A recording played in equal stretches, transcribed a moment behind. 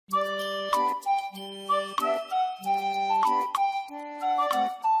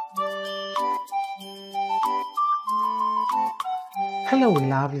Hello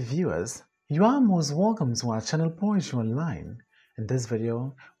lovely viewers, you are most welcome to our channel Poetry Online. In this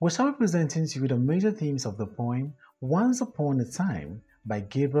video, we shall be presenting to you the major themes of the poem Once Upon a Time by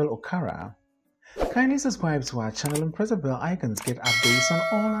Gabriel Okara. Kindly subscribe to our channel and press the bell icon to get updates on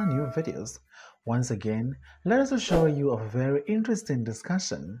all our new videos. Once again, let us assure you of a very interesting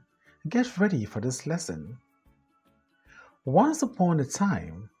discussion. Get ready for this lesson. Once Upon a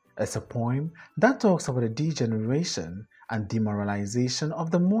Time is a poem that talks about the degeneration and demoralization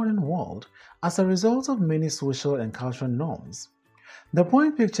of the modern world as a result of many social and cultural norms. The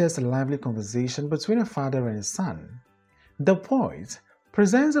poem pictures a lively conversation between a father and his son. The poet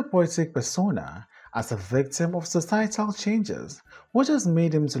presents a poetic persona as a victim of societal changes which has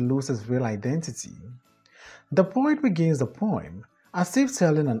made him to lose his real identity. The poet begins the poem as if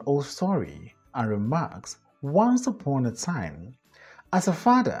telling an old story and remarks, "Once upon a time." As a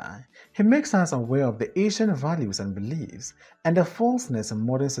father, he makes us aware of the ancient values and beliefs and the falseness in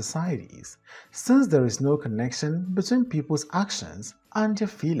modern societies, since there is no connection between people's actions and their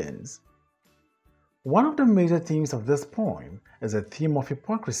feelings. One of the major themes of this poem is the theme of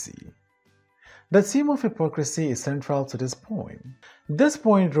hypocrisy. The theme of hypocrisy is central to this poem. This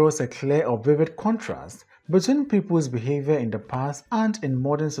poem draws a clear or vivid contrast between people's behavior in the past and in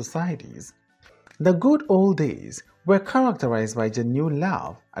modern societies. The good old days were characterized by genuine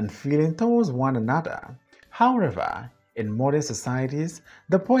love and feeling towards one another. However, in modern societies,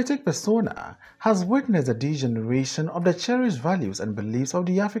 the poetic persona has witnessed the degeneration of the cherished values and beliefs of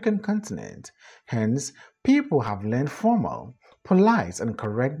the African continent. Hence, people have learned formal, polite, and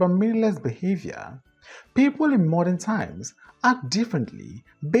correct but meaningless behavior. People in modern times act differently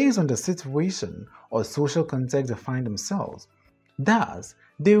based on the situation or social context they find themselves. Thus,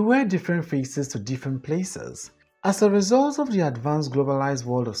 they wear different faces to different places. As a result of the advanced globalized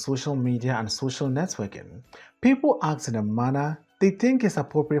world of social media and social networking, people act in a manner they think is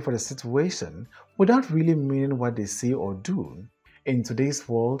appropriate for the situation without really meaning what they say or do. In today's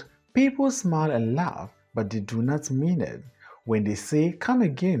world, people smile and laugh, but they do not mean it. When they say "come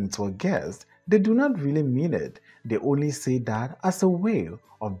again" to a guest, they do not really mean it. They only say that as a way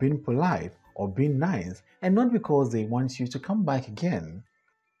of being polite or being nice and not because they want you to come back again.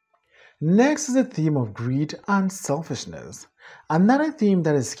 Next is the theme of greed and selfishness. Another theme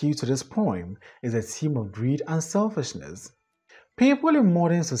that is key to this poem is the theme of greed and selfishness. People in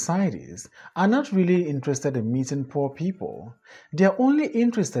modern societies are not really interested in meeting poor people. They are only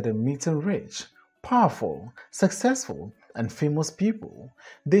interested in meeting rich, powerful, successful, and famous people.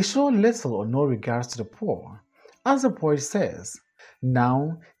 They show little or no regards to the poor. As the poet says,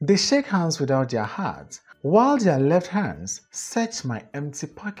 "Now they shake hands without their hearts, while their left hands search my empty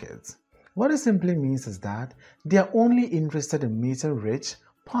pockets." What it simply means is that they are only interested in meeting rich,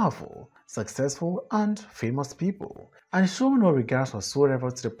 powerful, successful, and famous people, and show no regards whatsoever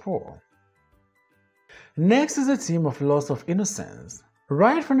to the poor. Next is the theme of loss of innocence.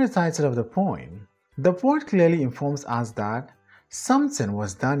 Right from the title of the poem, the poet clearly informs us that something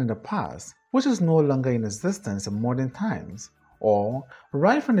was done in the past which is no longer in existence in modern times. Or,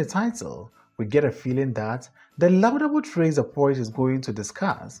 right from the title, we get a feeling that the laudable traits the poet is going to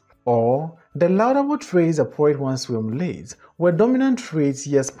discuss, or the laudable traits the poet wants to emulate, were dominant traits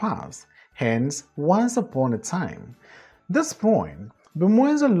years past, hence once upon a time. This poem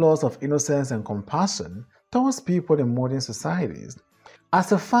bemoans the loss of innocence and compassion towards people in modern societies.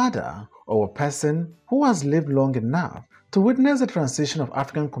 As a father or a person who has lived long enough to witness the transition of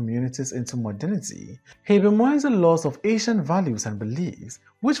African communities into modernity, he bemoans the loss of Asian values and beliefs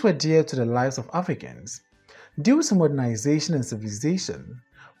which were dear to the lives of Africans. Due to modernization and civilization,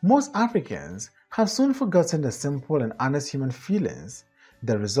 most Africans have soon forgotten the simple and honest human feelings.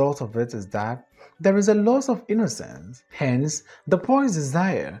 The result of it is that there is a loss of innocence. Hence, the poet's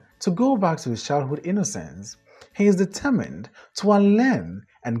desire to go back to his childhood innocence. He is determined to unlearn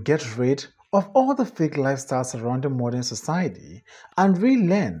and get rid of all the fake lifestyles surrounding modern society and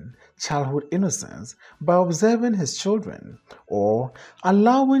relearn childhood innocence by observing his children or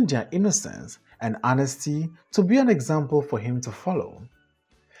allowing their innocence and honesty to be an example for him to follow.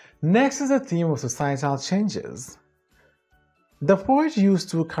 Next is the theme of societal changes. The poet used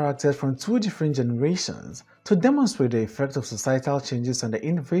two characters from two different generations to demonstrate the effect of societal changes on the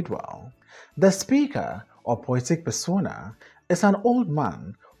individual. The speaker, or poetic persona, is an old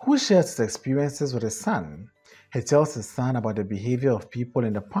man who shares his experiences with his son. He tells his son about the behavior of people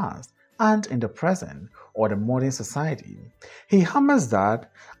in the past and in the present, or the modern society. He hammers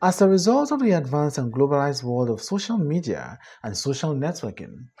that, as a result of the advanced and globalized world of social media and social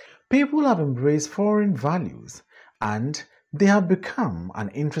networking, people have embraced foreign values and They have become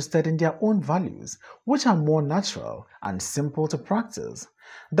uninterested in their own values, which are more natural and simple to practice.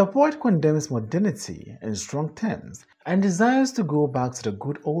 The poet condemns modernity in strong terms and desires to go back to the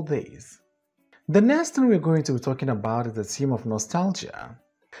good old days. The next thing we're going to be talking about is the theme of nostalgia.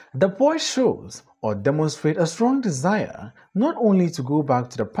 The poet shows or demonstrates a strong desire not only to go back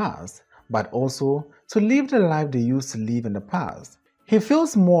to the past, but also to live the life they used to live in the past. He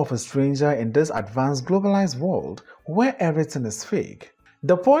feels more of a stranger in this advanced globalized world where everything is fake.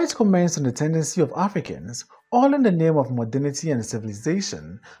 The poet comments on the tendency of Africans, all in the name of modernity and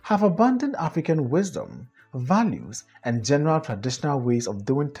civilization, have abandoned African wisdom, values, and general traditional ways of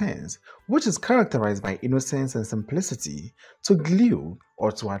doing things, which is characterized by innocence and simplicity, to glue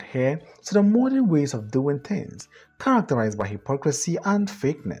or to adhere to the modern ways of doing things, characterized by hypocrisy and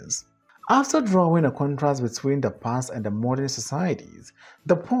fakeness. After drawing a contrast between the past and the modern societies,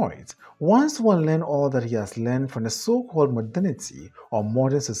 the poet wants to unlearn all that he has learned from the so-called modernity or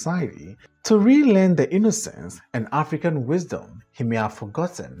modern society to relearn the innocence and African wisdom he may have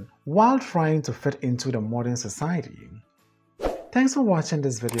forgotten while trying to fit into the modern society. Thanks for watching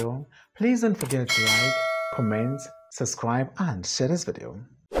this video. Please don't forget to like, comment, subscribe and share this video.